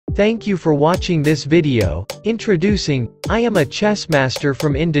Thank you for watching this video. Introducing, I am a chess master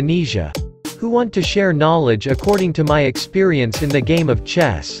from Indonesia, who want to share knowledge according to my experience in the game of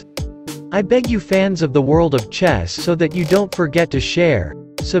chess. I beg you fans of the world of chess so that you don't forget to share,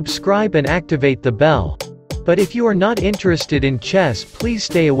 subscribe and activate the bell. But if you are not interested in chess, please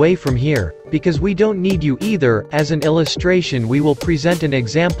stay away from here, because we don't need you either. As an illustration, we will present an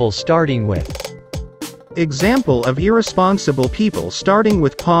example starting with example of irresponsible people, starting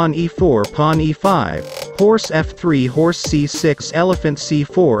with pawn e4, pawn e5, horse f3, horse c6, elephant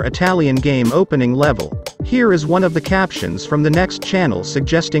c4. Italian game opening level. Here is one of the captions from the next channel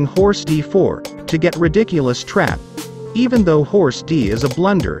suggesting horse d4, to get ridiculous trap. Even though horse d is a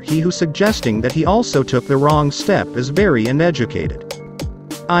blunder, he who suggesting that he also took the wrong step is very uneducated.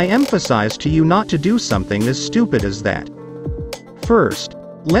 I emphasize to you not to do something as stupid as that. First,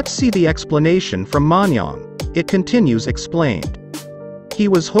 let's see the explanation from Monang. It continues explained. He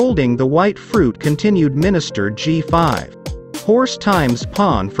was holding the white fruit, continued minister g5. Horse times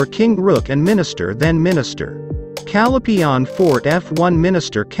pawn for king rook and minister, then minister. Calipion fort f1,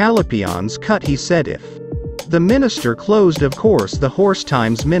 minister calipion's cut, he said. If the minister closed, of course the horse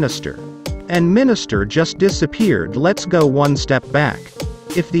times minister. And minister just disappeared. Let's go one step back.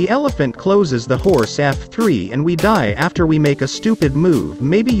 If the elephant closes the horse f3 and we die after we make a stupid move,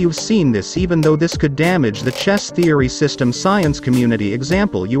 maybe you've seen this, even though this could damage the chess theory system science community.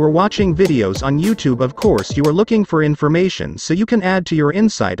 Example, you are watching videos on YouTube, of course you are looking for information so you can add to your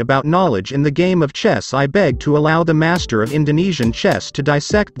insight about knowledge in the game of chess. I beg to allow the master of Indonesian chess to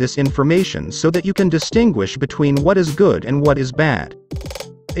dissect this information so that you can distinguish between what is good and what is bad.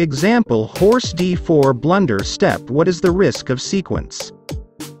 Example, horse d4 blunder step. What is the risk of sequence?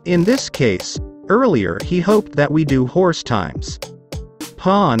 In this case, earlier he hoped that we do horse times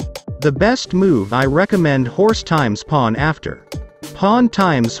pawn. The best move, I recommend horse times pawn after pawn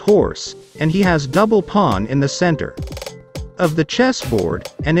times horse, and he has double pawn in the center of the chessboard,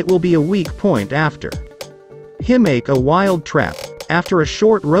 and it will be a weak point after he make a wild trap. After a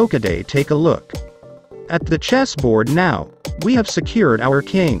short rokaday, take a look at the chessboard. Now, we have secured our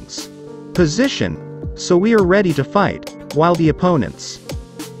king's position, so we are ready to fight, while the opponent's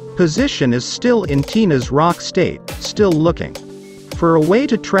position is still in Tina's rock state, still looking for a way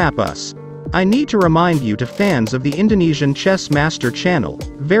to trap us. I need to remind you, to fans of the Indonesian Chess Master channel,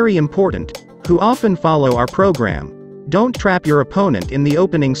 very important, who often follow our program, don't trap your opponent in the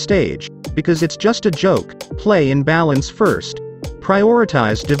opening stage, because it's just a joke. Play in balance first.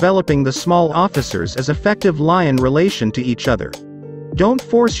 Prioritize developing the small officers as effective lion relation to each other. Don't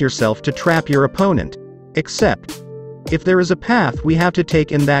force yourself to trap your opponent, except if there is a path we have to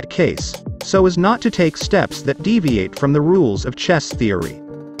take in that case, so as not to take steps that deviate from the rules of chess theory.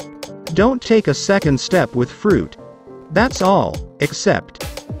 Don't take a second step with fruit. That's all, except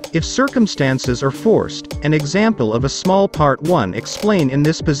if circumstances are forced. An example of a small part 1 explain. In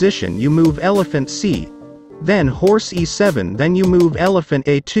this position you move elephant c, then horse e7, then you move elephant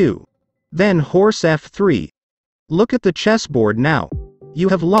a2, then horse f3. Look at the chessboard now. You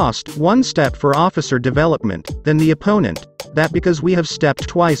have lost one step for officer development, then the opponent, that because we have stepped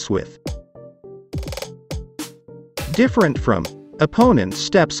twice with different from opponent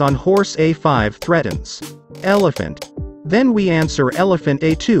steps on horse a5 threatens elephant. Then we answer elephant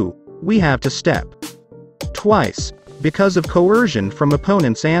a2, we have to step twice, because of coercion from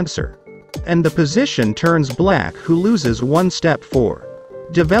opponent's answer. And the position turns black, who loses one step for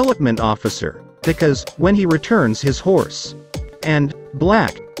development officer, because when he returns his horse, and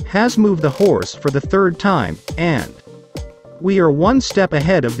black has moved the horse for the third time, and we are one step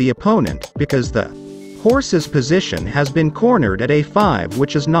ahead of the opponent, because the horse's position has been cornered at a5,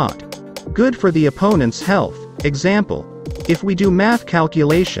 which is not good for the opponent's health. Example, if we do math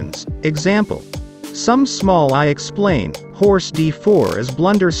calculations, example, some small, I explain, horse d4 as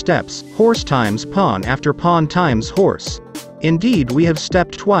blunder steps, horse times pawn after pawn times horse. Indeed we have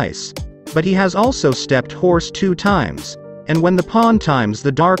stepped twice, but he has also stepped horse 2 times. And when the pawn times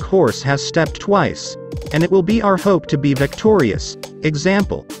the dark horse has stepped twice, and it will be our hope to be victorious.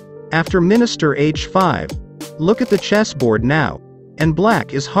 Example, after minister h5, look at the chessboard now, and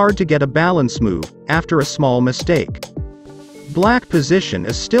black is hard to get a balance move, after a small mistake. Black position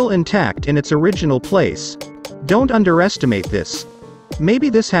is still intact in its original place. Don't underestimate this. Maybe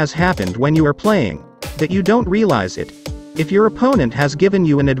this has happened when you are playing, that you don't realize it. If your opponent has given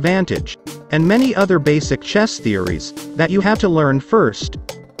you an advantage, and many other basic chess theories that you have to learn first.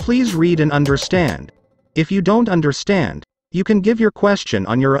 Please read and understand. If you don't understand, you can give your question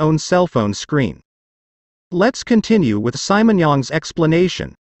on your own cell phone screen. Let's continue with Simonang's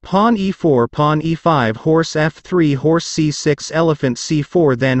explanation. Pawn e4, pawn e5, horse f3, horse c6, elephant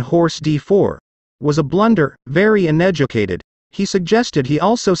c4, then horse d4. Was a blunder, very uneducated. He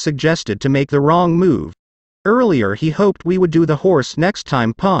also suggested to make the wrong move. Earlier he hoped we would do the horse next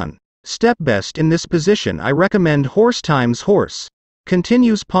time pawn. Step best in this position I recommend horse times horse.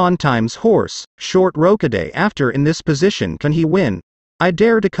 Continues pawn times horse, short rocaday after in this position can he win? I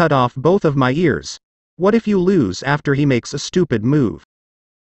dare to cut off both of my ears. What if you lose after he makes a stupid move?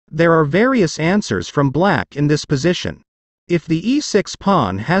 There are various answers from black in this position. If the e6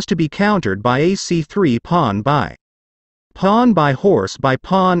 pawn has to be countered by a c3 pawn by horse by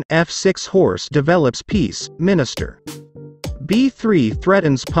pawn f6 horse develops piece, minister. b3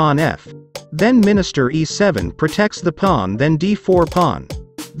 threatens pawn f. Then minister e7 protects the pawn, then d4 pawn.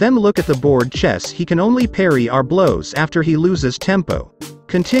 Then look at the board chess, he can only parry our blows after he loses tempo.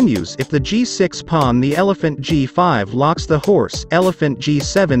 Continues if the g6 pawn the elephant g5 locks the horse, elephant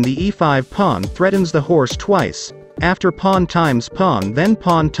g7 the e5 pawn threatens the horse twice. After pawn times pawn then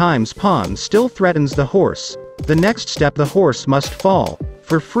pawn times pawn still threatens the horse. The next step the horse must fall.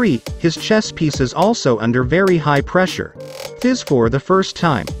 For free, his chess piece is also under very high pressure. This for the first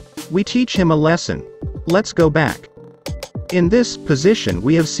time. We teach him a lesson. Let's go back. In this position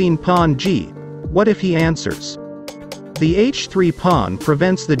we have seen pawn g. What if he answers? The h3 pawn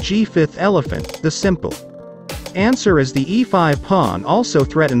prevents the g5 elephant, the simple answer is the e5 pawn also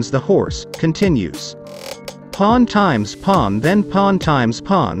threatens the horse, continues. Pawn times pawn then pawn times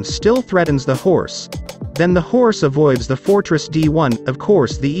pawn still threatens the horse. Then the horse avoids the fortress d1, of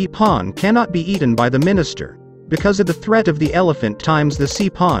course the e-pawn cannot be eaten by the minister, because of the threat of the elephant times the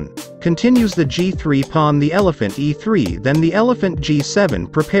c-pawn. Continues the g3 pawn the elephant e3 then the elephant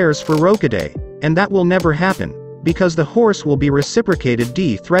g7 prepares for rocaday, and that will never happen, because the horse will be reciprocated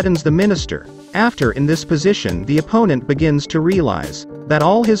d threatens the minister. After in this position the opponent begins to realize that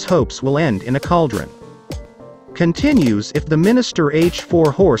all his hopes will end in a cauldron. Continues if the minister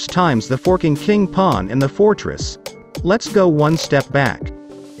h4 horse times the forking king pawn in the fortress. Let's go one step back.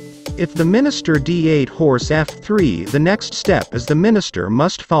 If the minister d8 horse f3 the next step is the minister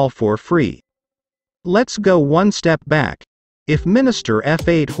must fall for free. Let's go one step back. If minister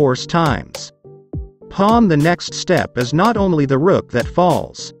f8 horse times pawn the next step is not only the rook that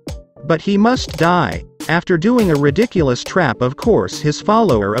falls, but he must die. After doing a ridiculous trap, of course his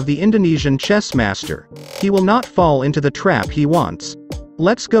follower of the Indonesian chess master, he will not fall into the trap he wants.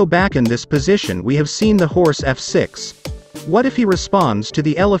 Let's go back in this position we have seen the horse f6. What if he responds to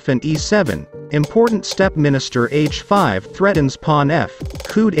the elephant e7, important step minister h5 threatens pawn f,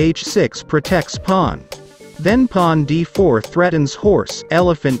 coup h6 protects pawn. Then pawn d4 threatens horse,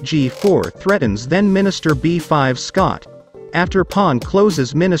 elephant g4 threatens then minister b5 Scott. After pawn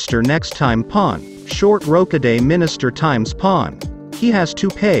closes minister next time pawn, short rocaday minister times pawn. He has to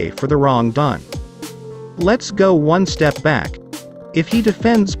pay for the wrong done. Let's go one step back. If he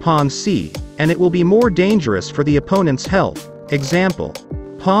defends pawn c, and it will be more dangerous for the opponent's health. Example.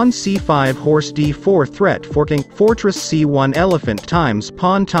 Pawn c5 horse d4 threat forking, fortress c1 elephant times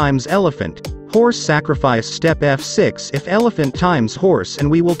pawn times elephant, horse sacrifice step f6 if elephant times horse and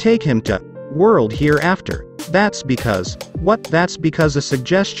we will take him to world hereafter. That's because, what? That's because of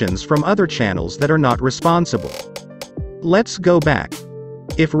suggestions from other channels that are not responsible. Let's go back.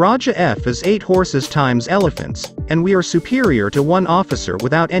 If Raja f is 8 horses times elephants, and we are superior to one officer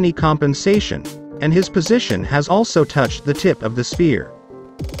without any compensation, and his position has also touched the tip of the spear.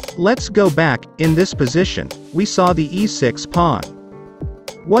 Let's go back, in this position, we saw the e6 pawn.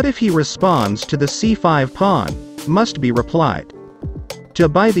 What if he responds to the c5 pawn? Must be replied to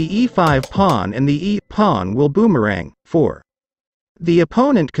by the e5 pawn and the e-pawn will boomerang, for. The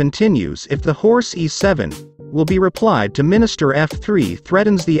opponent continues if the horse e7, will be replied to minister f3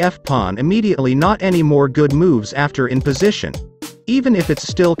 threatens the f-pawn immediately not any more good moves after in position. Even if it's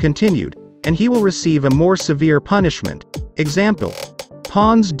still continued, and he will receive a more severe punishment. Example.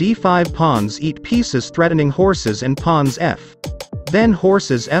 Pawns d5 pawns eat pieces threatening horses and pawns f. Then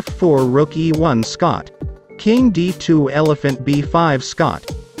horses f4 rook e1 Scott. King d2 elephant b5 Scott.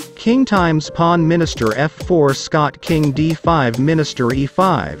 King times pawn minister f4 Scott king d5 minister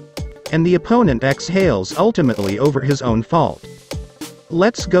e5. And the opponent exhales ultimately over his own fault.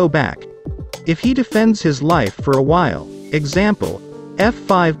 Let's go back. If he defends his life for a while, example,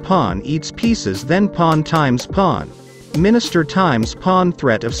 f5 pawn eats pieces then pawn times pawn. Minister times pawn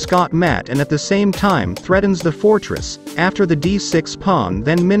threat of Scott mat and at the same time threatens the fortress, after the d6 pawn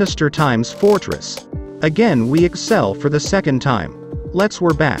then minister times fortress. Again we excel for the second time.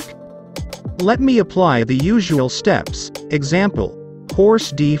 We're back. Let me apply the usual steps. Example.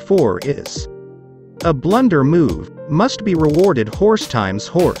 Horse d4 is a blunder move, must be rewarded horse times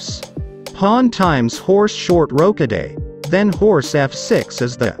horse. Pawn times horse short rocade, then horse f6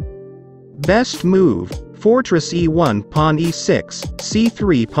 is the best move. Fortress e1 pawn e6,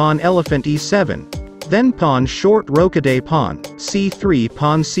 c3 pawn elephant e7, then pawn short rocade pawn, c3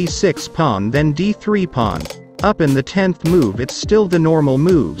 pawn c6 pawn then d3 pawn. Up in the 10th move it's still the normal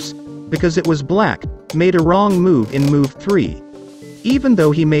moves, because it was black, made a wrong move in move 3. Even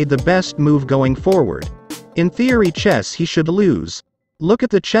though he made the best move going forward. In theory chess he should lose. Look at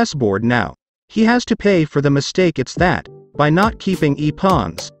the chessboard now. He has to pay for the mistake it's that, by not keeping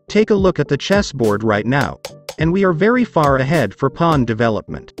e-pawns. Take a look at the chessboard right now. And we are very far ahead for pawn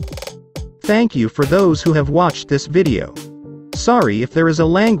development. Thank you for those who have watched this video. Sorry if there is a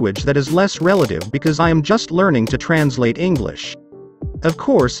language that is less relative because I am just learning to translate English. Of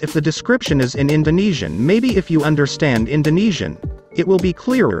course if the description is in Indonesian, maybe if you understand Indonesian, it will be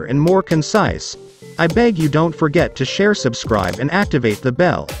clearer and more concise. I beg you don't forget to share, subscribe and activate the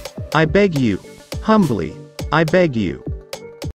bell. I beg you. Humbly. I beg you.